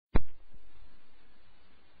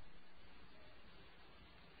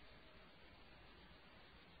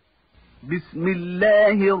بسم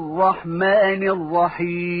الله الرحمن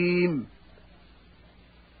الرحيم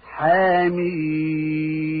حميم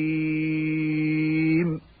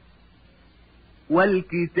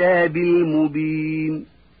والكتاب المبين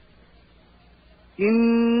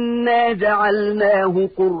إنا جعلناه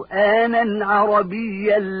قرآنا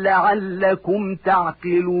عربيا لعلكم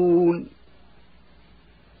تعقلون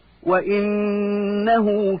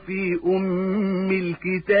وإنه في أم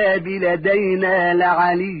الكتاب لدينا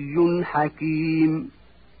لعلي حكيم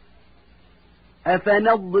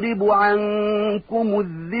أفنضرب عنكم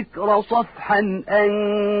الذكر صفحا أن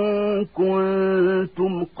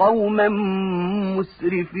كنتم قوما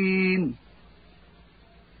مسرفين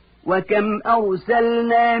وكم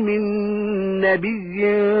أرسلنا من نبي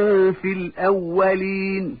في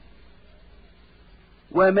الأولين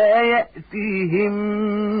وما يأتيهم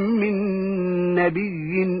من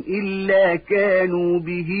نبي إلا كانوا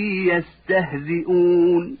به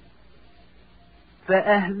يستهزئون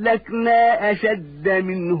فأهلكنا أشد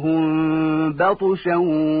منهم بطشا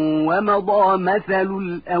ومضى مثل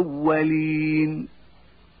الأولين.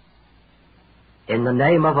 In the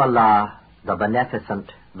name of Allah, the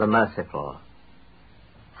Beneficent, the Merciful.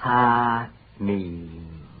 Ha-Mim.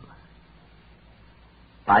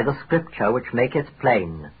 By the scripture which maketh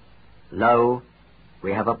plain, lo,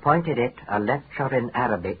 we have appointed it a lecture in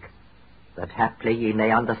Arabic, that haply ye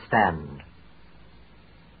may understand.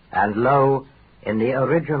 And lo, in the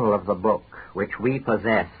original of the book which we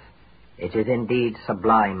possess, it is indeed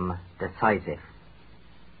sublime, decisive.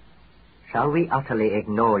 Shall we utterly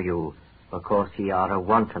ignore you, because ye are a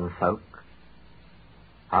wanton folk?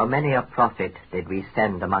 How many a prophet did we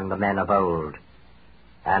send among the men of old,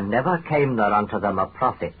 and never came there unto them a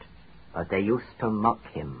prophet, but they used to mock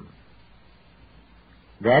him.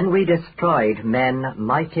 Then we destroyed men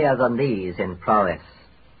mightier than these in prowess,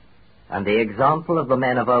 and the example of the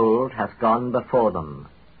men of old hath gone before them.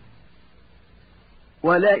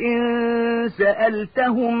 وَلَئِن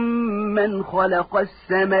سَأَلْتَهُم مَّنْ خَلَقَ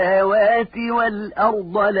السَّمَاوَاتِ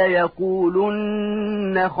وَالْأَرْضَ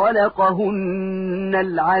لَيَقُولُنَّ خَلَقَهُنَّ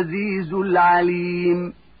الْعَزِيزُ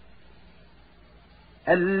الْعَلِيمُ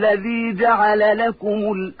الذي جعل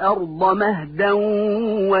لكم الأرض مهدا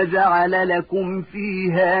وجعل لكم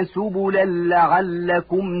فيها سبلا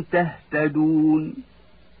لعلكم تهتدون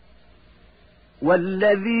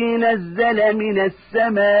والذي نزل من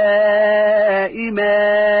السماء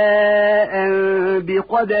ماء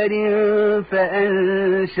بقدر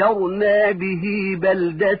فأنشرنا به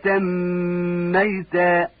بلدة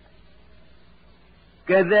ميتا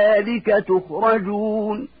كذلك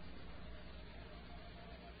تخرجون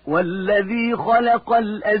والذي خلق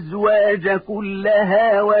الأزواج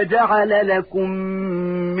كلها وجعل لكم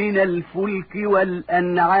من الفلك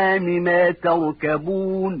والأنعام ما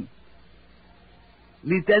تركبون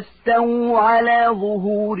لتستووا على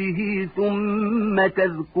ظهوره ثم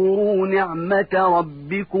تذكروا نعمة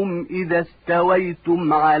ربكم إذا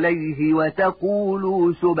استويتم عليه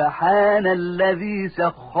وتقولوا سبحان الذي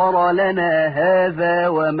سخر لنا هذا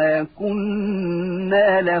وما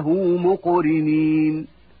كنا له مقرنين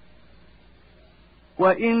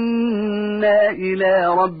وَإِنَّا إِلَى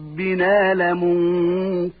رَبِّنَا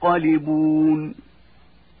لَمُنقَلِبُونَ.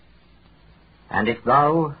 And if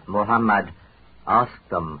thou, Muhammad, ask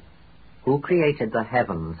them, who created the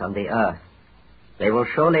heavens and the earth, they will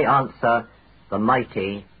surely answer, the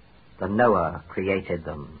mighty, the Knower created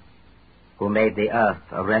them, who made the earth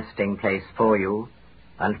a resting place for you,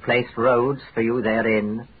 and placed roads for you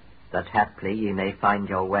therein, that haply ye may find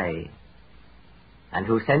your way. And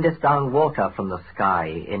who sendeth down water from the sky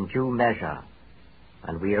in due measure,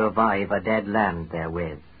 and we revive a dead land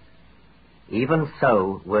therewith. Even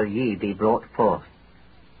so will ye be brought forth.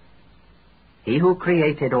 He who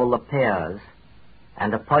created all the pairs,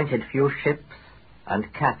 and appointed few ships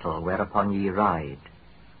and cattle whereupon ye ride,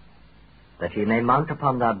 that ye may mount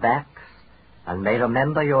upon their backs, and may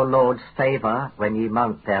remember your Lord's favour when ye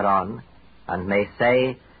mount thereon, and may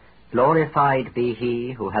say, Glorified be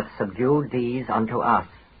he who hath subdued these unto us,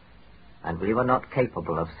 and we were not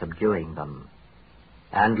capable of subduing them.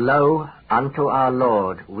 And lo, unto our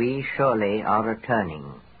Lord we surely are returning.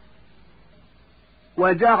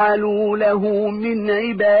 وَجَعَلُوا لَهُ مِنْ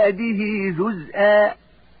عِبَادِهِ جُزْءًا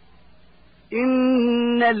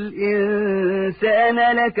إِنَّ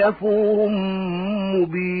الْإِنسَانَ لَكَفُورٌ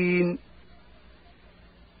مُبِينٌ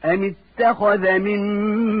أَمِ اتَّخَذَ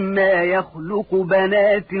مِمَّا يَخْلُقُ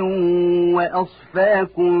بَنَاتٍ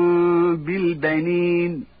وَأَصْفَاكُمْ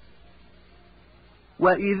بِالْبَنِينَ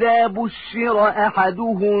وإذا بشر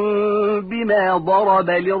أحدهم بما ضرب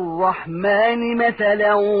للرحمن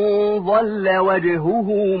مثلا ظل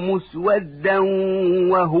وجهه مسودا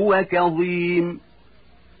وهو كظيم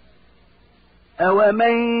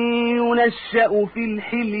أومن ينشأ في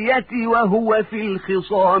الحلية وهو في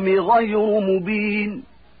الخصام غير مبين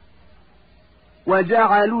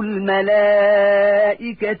وجعلوا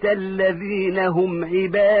الملائكة الذين هم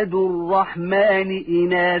عباد الرحمن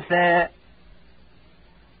إناثا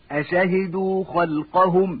أشهدوا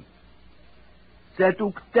خلقهم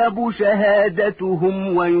ستكتب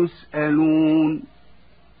شهادتهم ويسألون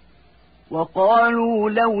وقالوا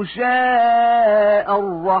لو شاء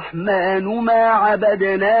الرحمن ما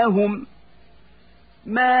عبدناهم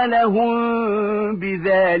ما لهم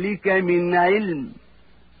بذلك من علم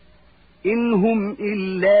إن هم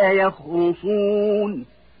إلا يخرصون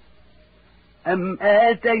أم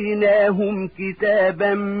آتيناهم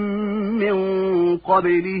كتابا من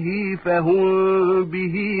قبله فهم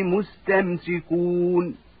به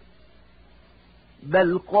مستمسكون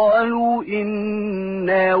بل قالوا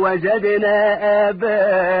إنا وجدنا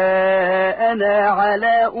آباءنا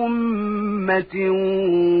على أمة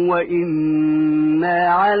وإنا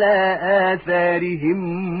على آثارهم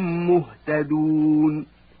مهتدون.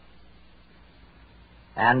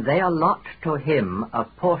 And they allot to him a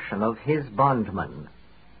portion of his bondman.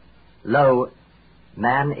 Lo,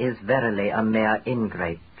 man is verily a mere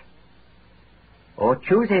ingrate. Or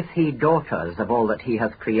chooseth he daughters of all that he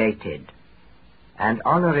hath created, and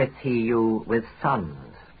honoureth he you with sons?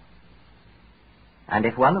 And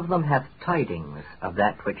if one of them hath tidings of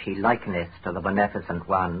that which he likeneth to the Beneficent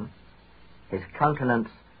One, his countenance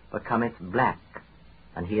becometh black,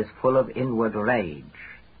 and he is full of inward rage.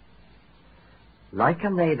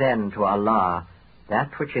 Liken they then to Allah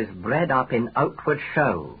that which is bred up in outward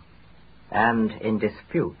show, and in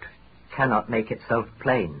dispute cannot make itself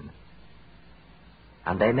plain?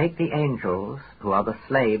 And they make the angels, who are the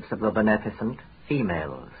slaves of the Beneficent,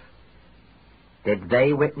 females. Did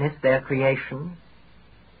they witness their creation?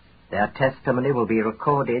 Their testimony will be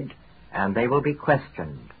recorded, and they will be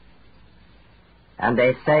questioned. And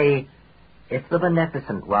they say, if the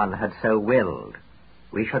Beneficent One had so willed,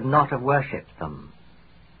 we should not have worshipped them.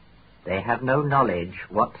 They have no knowledge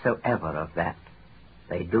whatsoever of that.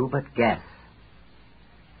 They do but guess.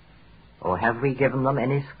 Or have we given them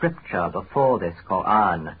any scripture before this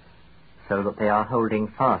Qur'an, so that they are holding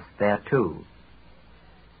fast thereto?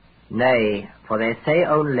 Nay, for they say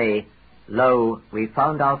only, Lo, we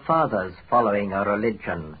found our fathers following a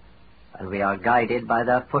religion, and we are guided by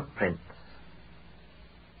their footprints.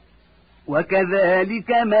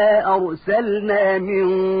 وكذلك ما أرسلنا من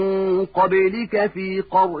قبلك في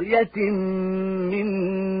قرية من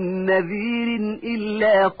نذير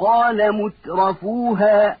إلا قال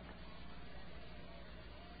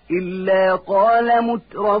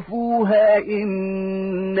مترفوها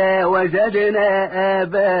إنا وجدنا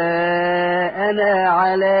آباءنا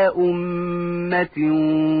على أمة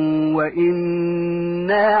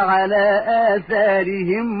وإنا على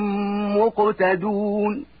آثارهم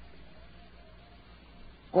مقتدون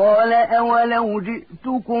قال أولو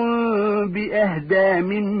جئتكم بأهدى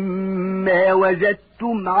مما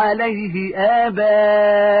وجدتم عليه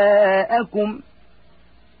آباءكم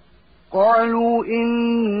قالوا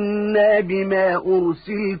إنا بما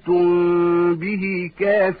أرسلتم به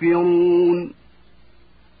كافرون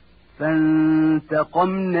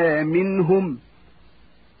فانتقمنا منهم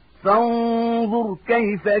فانظر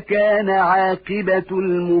كيف كان عاقبة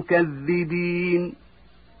المكذبين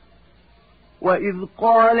وإذ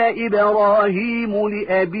قال إبراهيم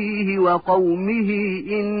لأبيه وقومه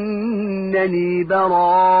إنني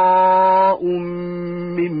براء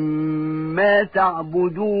مما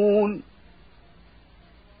تعبدون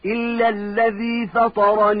إلا الذي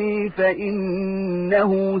فطرني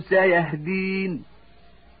فإنه سيهدين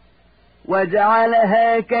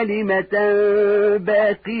وجعلها كلمة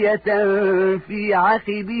باقية في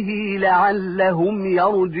عقبه لعلهم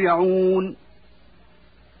يرجعون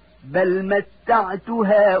بل متعت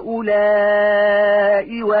هؤلاء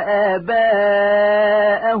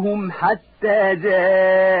وآباءهم حتى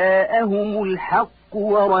جاءهم الحق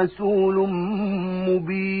ورسول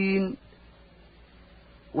مبين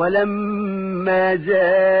ولما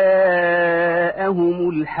جاءهم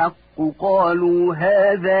الحق قالوا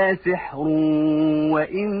هذا سحر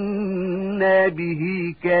وإنا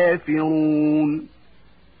به كافرون.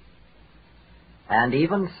 And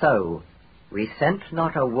even so, we sent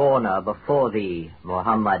not a warner before thee,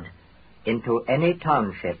 Muhammad, into any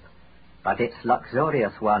township, but its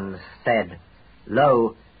luxurious ones said,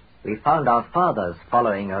 Lo, we found our fathers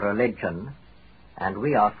following a religion, and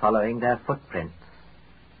we are following their footprints.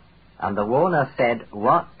 And the warner said,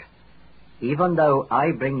 What? Even though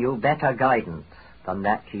I bring you better guidance than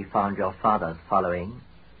that ye found your fathers following?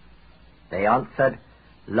 They answered,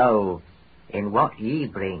 Lo, in what ye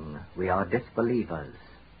bring we are disbelievers.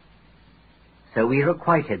 So we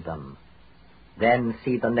requited them. Then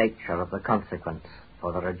see the nature of the consequence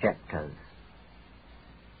for the rejectors.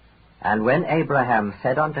 And when Abraham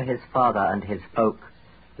said unto his father and his folk,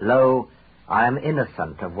 Lo, I am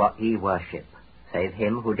innocent of what ye worship, save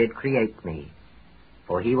him who did create me,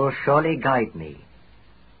 for he will surely guide me.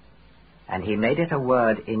 And he made it a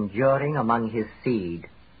word enduring among his seed,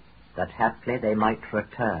 that haply they might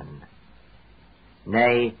return.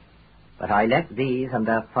 Nay, but I let these and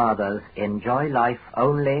their fathers enjoy life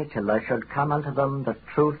only till there should come unto them the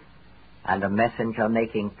truth and a messenger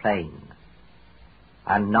making plain.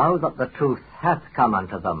 And now that the truth hath come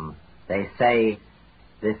unto them, they say,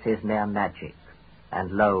 This is mere magic,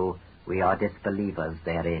 and lo, we are disbelievers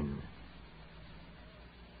therein.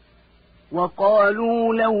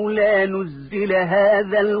 وقالوا لولا نزل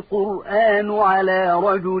هذا القرآن على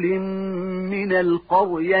رجل من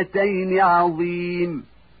القريتين عظيم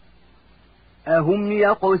أهم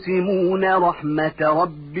يقسمون رحمة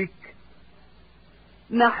ربك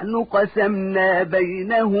نحن قسمنا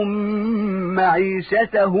بينهم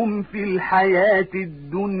معيشتهم في الحياة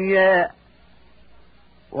الدنيا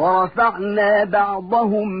ورفعنا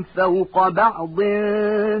بعضهم فوق بعض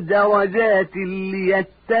درجات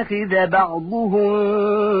ليتخذ بعضهم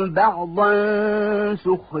بعضا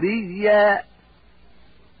سخريا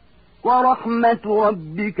ورحمة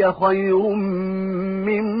ربك خير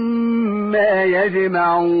مما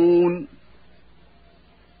يجمعون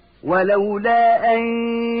ولولا أن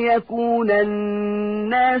يكون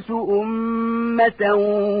الناس أمة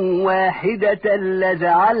واحدة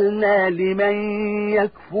لجعلنا لمن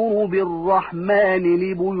يكفر بالرحمن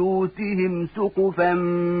لبيوتهم سقفا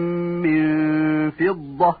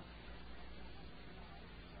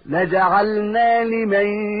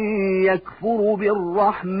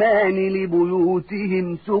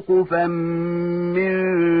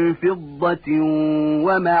من فضة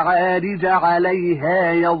ومعارج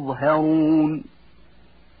عليها يظهرون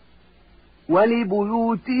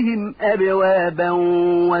ولبيوتهم أبوابا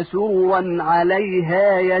وسررا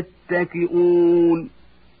عليها يتكئون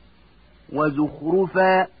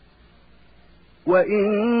وزخرفا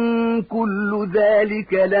وإن كل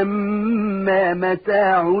ذلك لما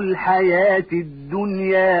متاع الحياة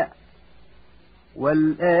الدنيا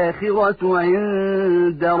والآخرة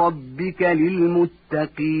عند ربك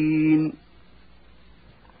للمتقين.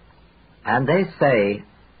 And they say,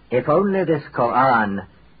 if only this Quran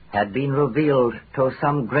had been revealed to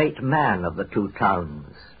some great man of the two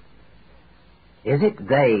towns. Is it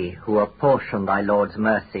they who apportion thy Lord's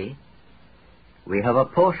mercy? We have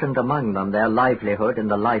apportioned among them their livelihood in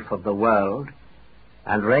the life of the world,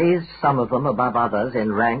 and raised some of them above others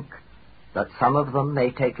in rank, that some of them may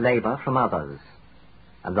take labor from others.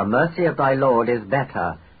 And the mercy of thy Lord is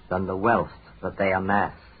better than the wealth that they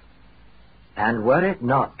amass. And were it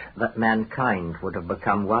not that mankind would have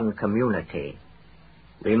become one community,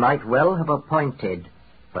 we might well have appointed,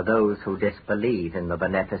 for those who disbelieve in the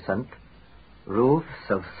Beneficent, roofs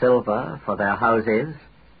of silver for their houses,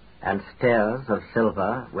 and stairs of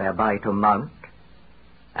silver whereby to mount,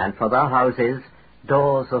 and for their houses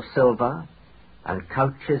doors of silver, and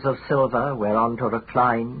couches of silver whereon to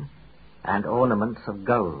recline, and ornaments of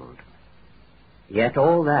gold. Yet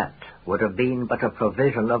all that would have been but a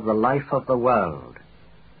provision of the life of the world,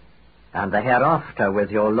 and the hereafter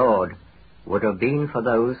with your Lord would have been for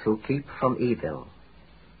those who keep from evil.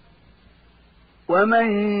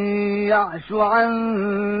 ومن يعش عن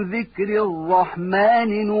ذكر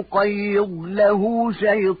الرحمن نقيض له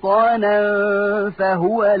شيطانا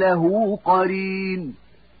فهو له قرين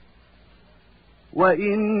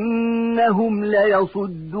وإنهم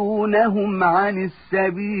ليصدونهم عن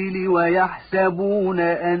السبيل ويحسبون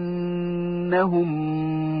أنهم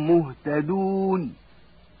مهتدون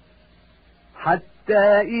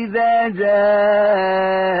حتى إذا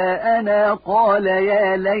جاءنا قال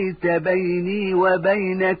يا ليت بيني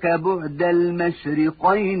وبينك بعد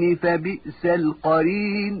المشرقين فبئس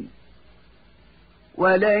القرين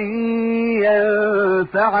ولن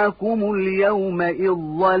ينفعكم اليوم إذ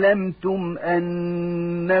ظلمتم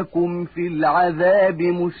أنكم في العذاب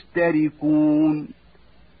مشتركون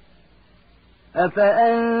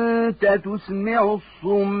أفأنت تسمع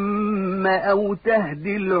الصم أو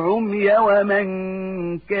تهدي العمي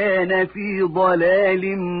ومن كان في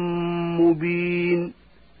ضلال مبين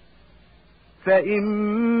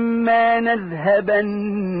فإما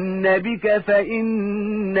نذهبن بك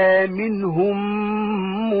فإنا منهم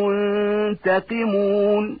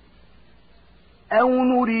منتقمون أو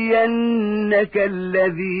نرينك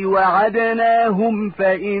الذي وعدناهم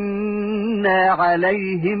فإنا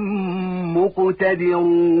عليهم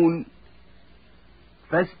مقتدرون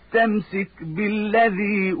فاستمسك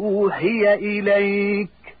بالذي أوحي إليك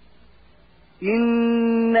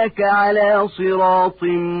إنك على صراط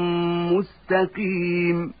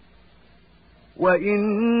مستقيم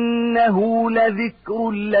وإنه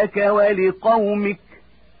لذكر لك ولقومك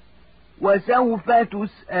وسوف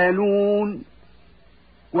تسألون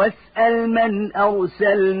واسأل من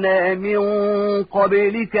أرسلنا من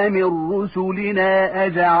قبلك من رسلنا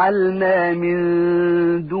أجعلنا من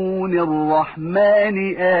دون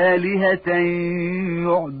الرحمن آلهة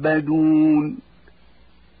يعبدون.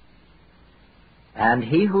 And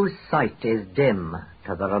he whose sight is dim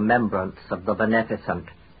to the remembrance of the Beneficent,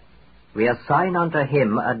 we assign unto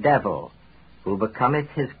him a devil, who becometh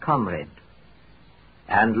his comrade.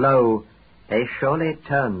 And lo, they surely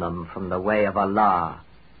turn them from the way of Allah,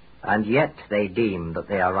 and yet they deem that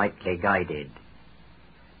they are rightly guided.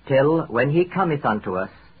 Till, when he cometh unto us,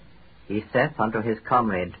 he saith unto his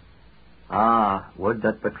comrade, Ah, would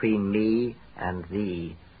that between me and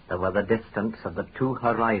thee there were the distance of the two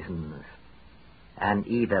horizons, an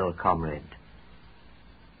evil comrade.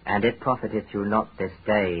 And it profiteth you not this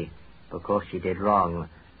day, because ye did wrong,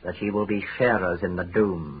 that ye will be sharers in the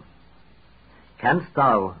doom. Canst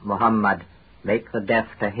thou, Muhammad, make the deaf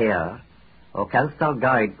to hear, or canst thou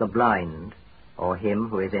guide the blind, or him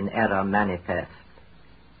who is in error manifest?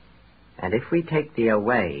 And if we take thee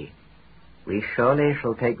away, we surely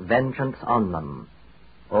shall take vengeance on them,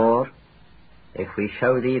 or, if we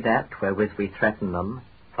show thee that wherewith we threaten them,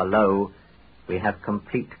 for lo, we have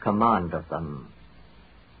complete command of them.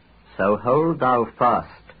 So hold thou fast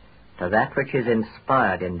to that which is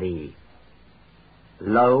inspired in thee.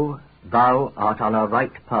 Lo, thou art on a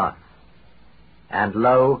right path, and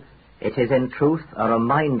lo, it is in truth a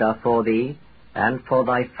reminder for thee and for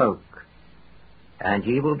thy folk, and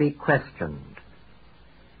ye will be questioned.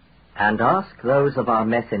 And ask those of our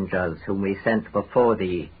messengers whom we sent before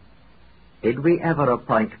thee, did we ever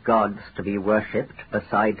appoint gods to be worshipped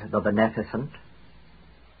beside the Beneficent?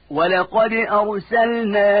 ولقد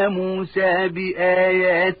أرسلنا موسى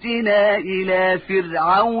بآياتنا إلى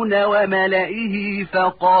فرعون وملئه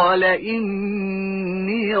فقال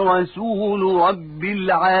إني رسول رب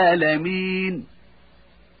العالمين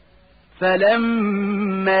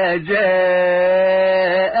فلما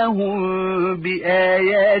جاءهم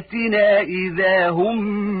بآياتنا إذا هم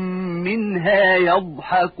منها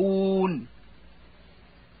يضحكون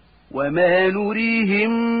وما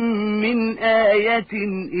نريهم من آية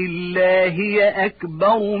إلا هي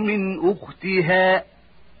أكبر من أختها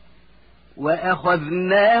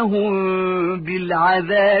وأخذناهم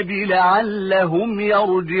بالعذاب لعلهم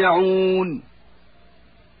يرجعون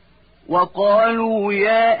وقالوا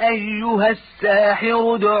يا أيها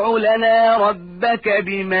الساحر ادع لنا ربك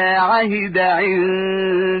بما عهد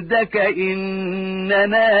عندك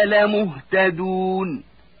إننا لمهتدون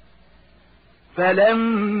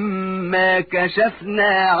فلما كشفنا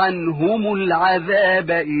عنهم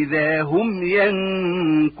العذاب إذا هم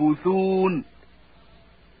ينكثون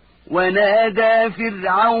ونادى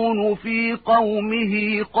فرعون في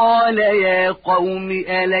قومه قال يا قوم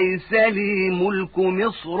أليس لي ملك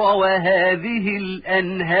مصر وهذه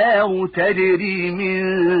الأنهار تجري من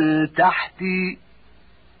تحتي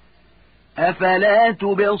أفلا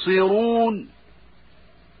تبصرون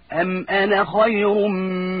أم أنا خير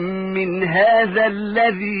من هذا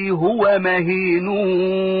الذي هو مهين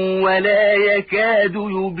ولا يكاد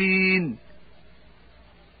يبين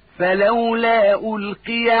فلولا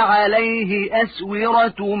ألقي عليه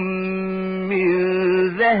أسورة من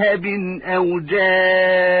ذهب أو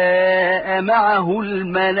جاء معه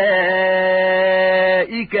الملائكة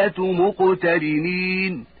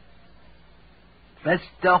مقترنين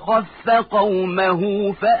فاستخف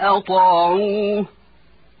قومه فأطاعوه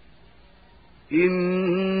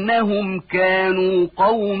إنهم كانوا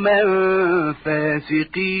قوما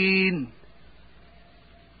فاسقين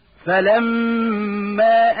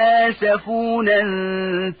فلما آسفونا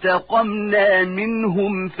انتقمنا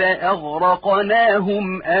منهم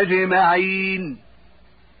فأغرقناهم أجمعين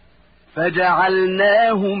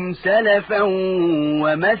فجعلناهم سلفا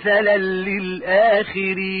ومثلا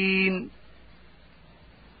للآخرين.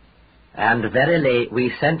 And verily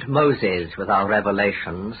we sent Moses with our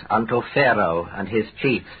revelations unto Pharaoh and his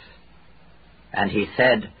chiefs. And he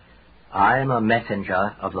said, I am a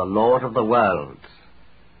messenger of the Lord of the worlds.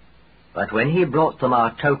 But when he brought them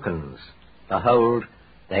our tokens, behold,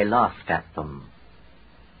 they laughed at them.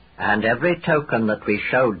 And every token that we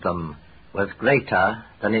showed them was greater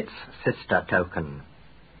than its sister token.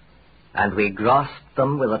 and we grasped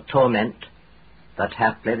them with a torment, that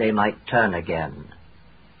haply they might turn again.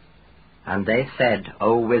 And they said,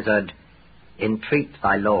 O wizard, entreat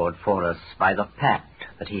thy Lord for us by the pact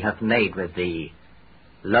that he hath made with thee.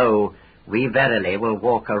 Lo, we verily will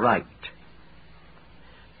walk aright.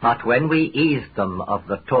 But when we eased them of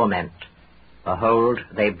the torment, behold,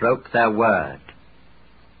 they broke their word.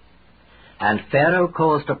 And Pharaoh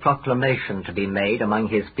caused a proclamation to be made among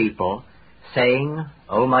his people, saying,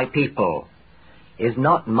 O my people, is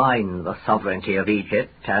not mine the sovereignty of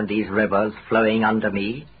Egypt, and these rivers flowing under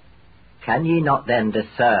me? Can ye not then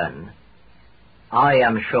discern? I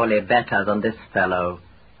am surely better than this fellow,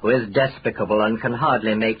 who is despicable and can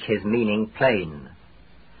hardly make his meaning plain.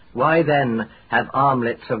 Why then have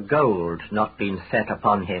armlets of gold not been set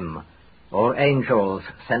upon him, or angels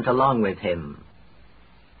sent along with him?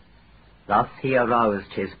 Thus he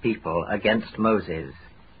aroused his people against Moses,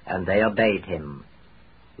 and they obeyed him.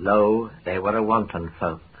 Lo, they were a wanton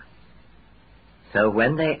folk. So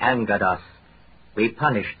when they angered us, we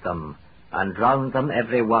punished them, and drowned them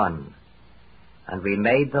every one. And we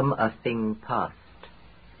made them a thing past,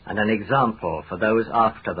 and an example for those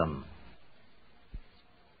after them.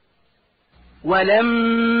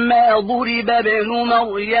 ولما ضرب ابن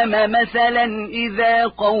مريم مثلا إذا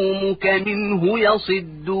قومك منه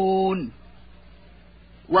يصدون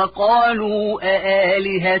وقالوا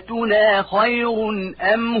أآلهتنا خير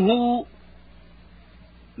أم هو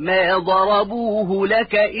ما ضربوه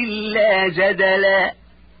لك إلا جدلا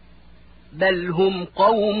بل هم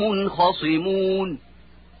قوم خصمون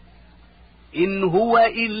إن هو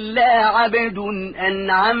إلا عبد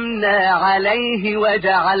أنعمنا عليه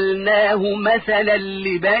وجعلناه مثلا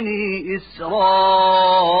لبني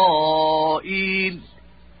إسرائيل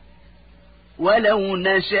ولو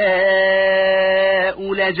نشاء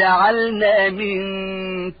لجعلنا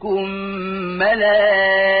منكم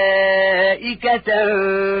ملائكة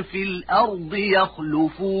في الأرض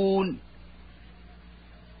يخلفون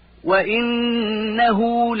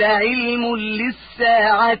وإنه لعلم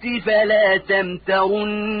للساعة فلا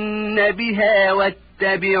تمترن بها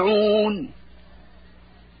واتبعون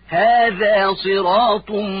هذا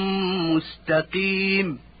صراط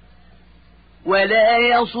مستقيم ولا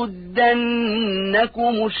يصدنكم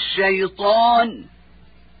الشيطان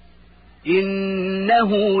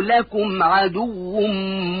إنه لكم عدو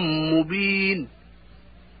مبين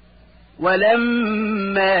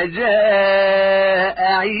ولما جاء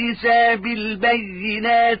عيسى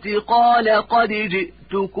بالبينات قال قد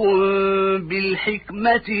جئتكم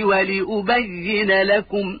بالحكمة ولأبين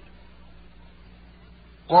لكم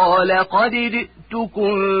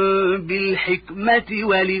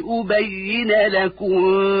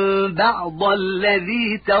بعض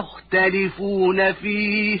الذي تختلفون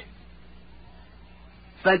فيه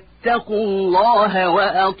فاتقوا الله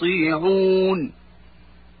وأطيعون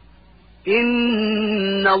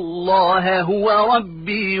إن الله هو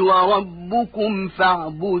ربي وربكم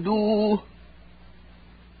فاعبدوه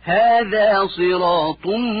هذا صراط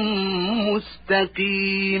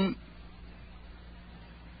مستقيم.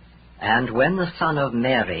 And when the son of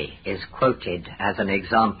Mary is quoted as an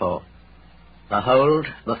example, behold,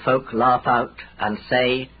 the folk laugh out and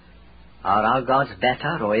say, Are our gods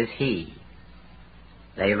better, or is he?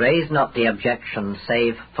 They raise not the objection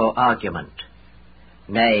save for argument.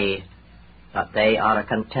 Nay, but they are a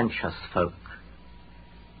contentious folk.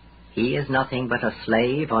 He is nothing but a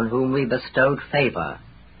slave on whom we bestowed favor,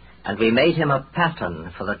 and we made him a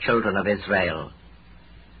pattern for the children of Israel.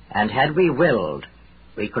 And had we willed,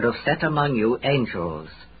 we could have set among you angels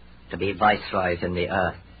to be viceroys in the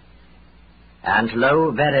earth. And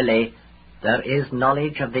lo, verily, there is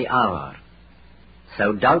knowledge of the hour.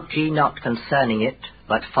 So doubt ye not concerning it,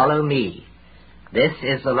 but follow me. This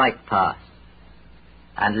is the right path.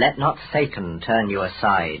 And let not Satan turn you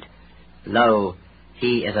aside. Lo,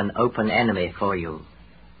 he is an open enemy for you.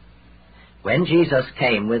 When Jesus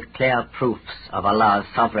came with clear proofs of Allah's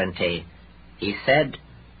sovereignty, he said,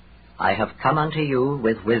 I have come unto you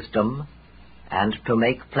with wisdom, and to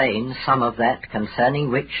make plain some of that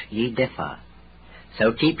concerning which ye differ.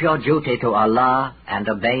 So keep your duty to Allah, and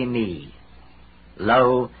obey me.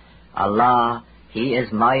 Lo, Allah, He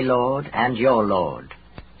is my Lord and your Lord,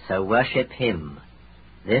 so worship Him.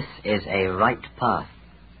 This is a right path.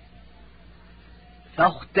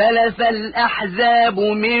 فاختلف الأحزاب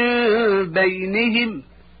من بينهم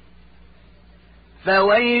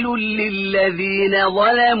فويل للذين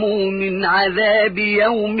ظلموا من عذاب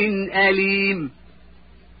يوم أليم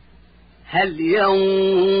هل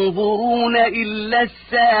ينظرون إلا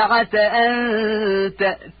الساعة أن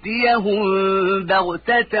تأتيهم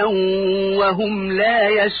بغتة وهم لا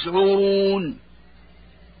يشعرون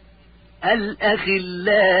الأخلاء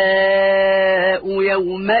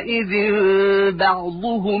يومئذ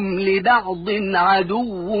بعضهم لبعض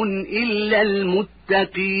عدو إلا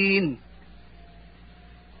المتقين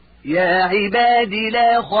يا عباد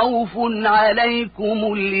لا خوف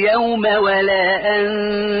عليكم اليوم ولا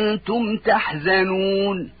أنتم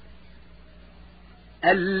تحزنون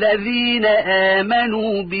الذين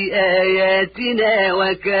آمنوا بآياتنا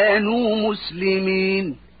وكانوا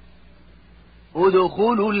مسلمين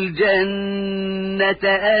ادخلوا الجنة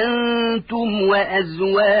أنتم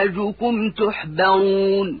وأزواجكم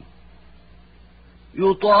تحبرون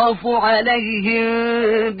يطاف عليهم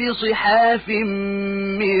بصحاف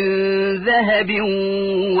من ذهب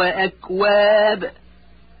وأكواب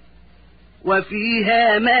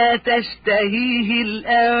وفيها ما تشتهيه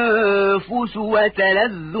الأنفس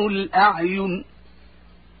وتلذ الأعين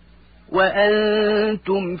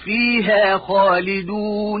وأنتم فيها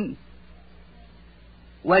خالدون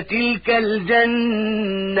وتلك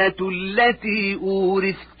الجنة التي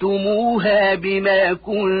أورثتموها بما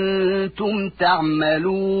كنتم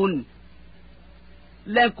تعملون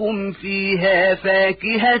لكم فيها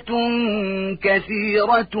فاكهة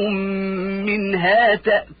كثيرة منها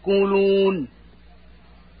تأكلون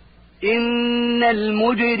إن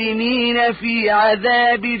المجرمين في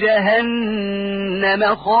عذاب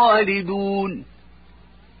جهنم خالدون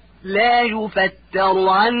لا يفتر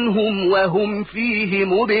عنهم وهم فيه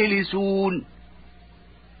مبلسون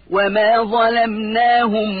وما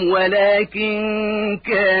ظلمناهم ولكن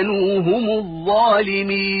كانوا هم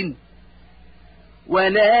الظالمين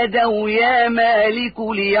ونادوا يا مالك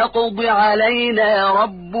ليقض علينا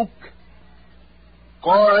ربك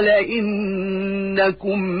قال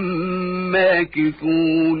إنكم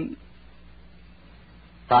ماكثون.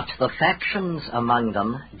 But the factions among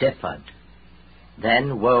them differed.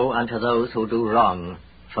 Then woe unto those who do wrong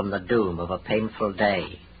from the doom of a painful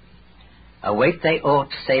day. Await they aught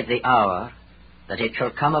save the hour, that it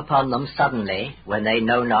shall come upon them suddenly when they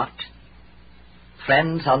know not.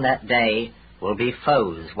 Friends on that day will be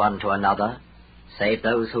foes one to another, save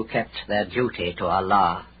those who kept their duty to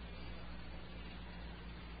Allah.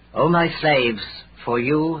 O my slaves, for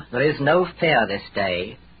you there is no fear this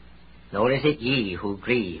day, nor is it ye who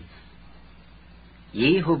grieve.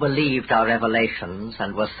 Ye who believed our revelations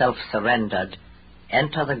and were self-surrendered,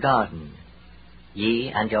 enter the garden, ye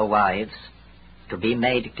and your wives, to be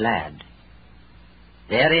made glad.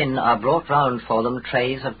 Therein are brought round for them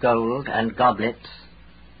trays of gold and goblets,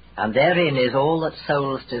 and therein is all that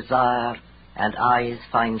souls desire and eyes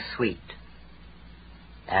find sweet.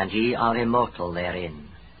 And ye are immortal therein.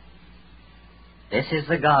 This is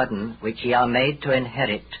the garden which ye are made to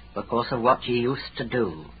inherit because of what ye used to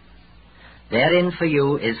do. Therein for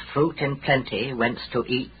you is fruit in plenty whence to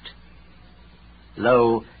eat.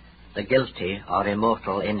 Lo, the guilty are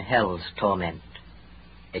immortal in hell's torment.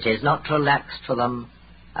 It is not relaxed for them,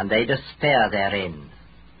 and they despair therein.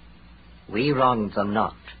 We wronged them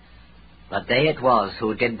not, but they it was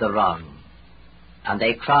who did the wrong. And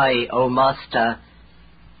they cry, O Master,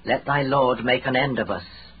 let thy Lord make an end of us.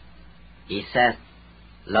 He saith,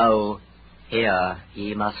 Lo, here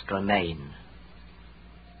ye must remain.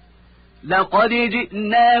 لقد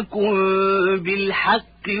جئناكم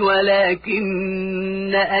بالحق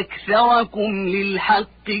ولكن أكثركم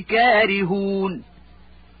للحق كارهون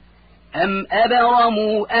أم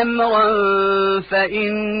أبرموا أمرا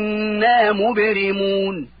فإنا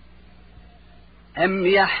مبرمون أم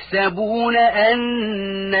يحسبون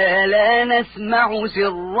أنا لا نسمع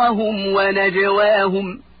سرهم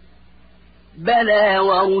ونجواهم بلى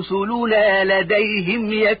ورسلنا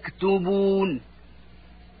لديهم يكتبون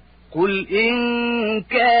قل إن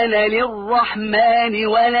كان للرحمن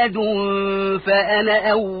ولد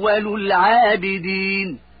فأنا أول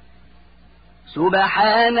العابدين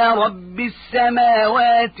سبحان رب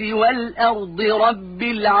السماوات والأرض رب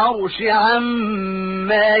العرش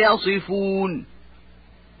عما يصفون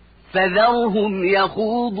فذرهم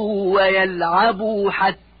يخوضوا ويلعبوا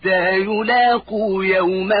حتى يلاقوا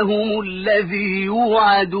يومهم الذي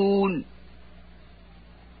يوعدون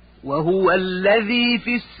وهو الذي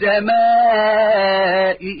في السماء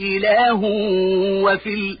إله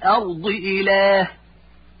وفي الأرض إله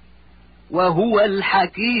وهو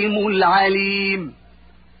الحكيم العليم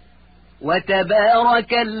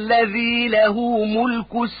وتبارك الذي له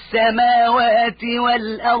ملك السماوات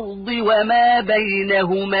والأرض وما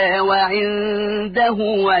بينهما وعنده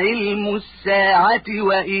علم الساعة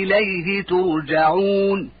وإليه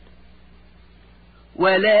ترجعون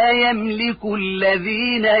ولا يملك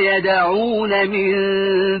الذين يدعون من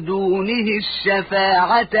دونه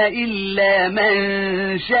الشفاعة إلا من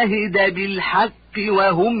شهد بالحق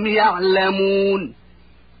وهم يعلمون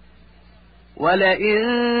وَلَئِن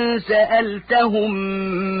سَأَلْتَهُم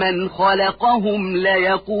مَّنْ خَلَقَهُمْ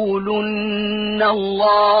لَيَقُولُنَّ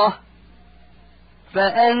اللَّهُ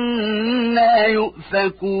فَأَنَّىٰ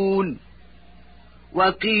يُؤْفَكُونَ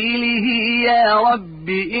وَقِيلِهِ يَا رَبِّ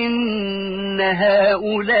إِنَّ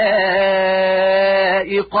هَٰؤُلَاءِ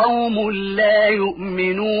قَوْمٌ لَّا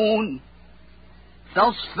يُؤْمِنُونَ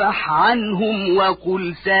فَاصْفَحْ عَنْهُمْ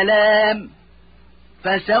وَقُلْ سَلَامٌ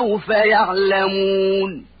فَسَوْفَ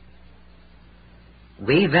يَعْلَمُونَ.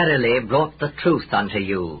 We verily brought the truth unto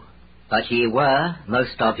you, but ye were,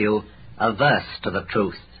 most of you, averse to the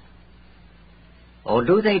truth. Or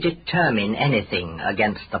do they determine anything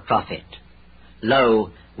against the prophet? Lo,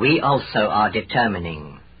 we also are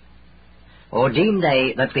determining. Or deem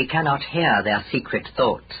they that we cannot hear their secret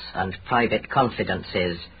thoughts and private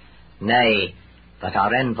confidences, nay, that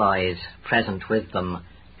our envoys present with them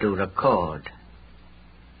do record?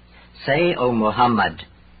 Say, O Muhammad,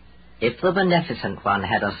 if the Beneficent One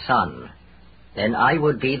had a son, then I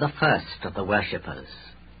would be the first of the worshippers.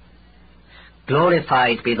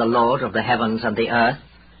 Glorified be the Lord of the heavens and the earth,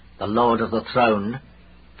 the Lord of the throne,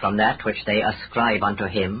 from that which they ascribe unto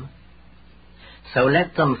him. So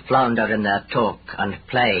let them flounder in their talk and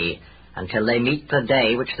play until they meet the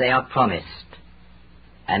day which they are promised.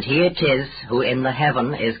 And he it is who in the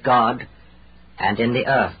heaven is God, and in the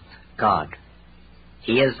earth God.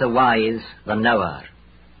 He is the wise, the knower.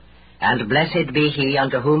 And blessed be he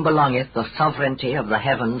unto whom belongeth the sovereignty of the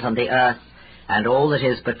heavens and the earth, and all that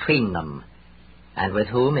is between them, and with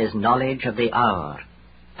whom is knowledge of the hour,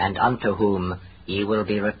 and unto whom ye will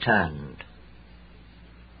be returned.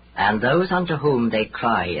 And those unto whom they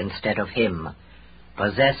cry instead of him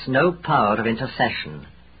possess no power of intercession,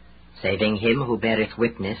 saving him who beareth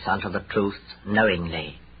witness unto the truth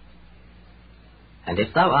knowingly. And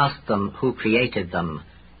if thou ask them who created them,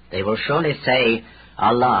 they will surely say,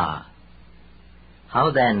 Allah.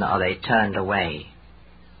 How then are they turned away?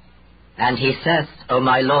 And he saith, O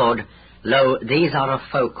my Lord, lo, these are a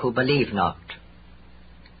folk who believe not.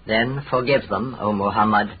 Then forgive them, O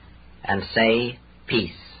Muhammad, and say,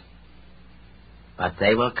 Peace. But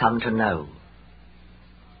they will come to know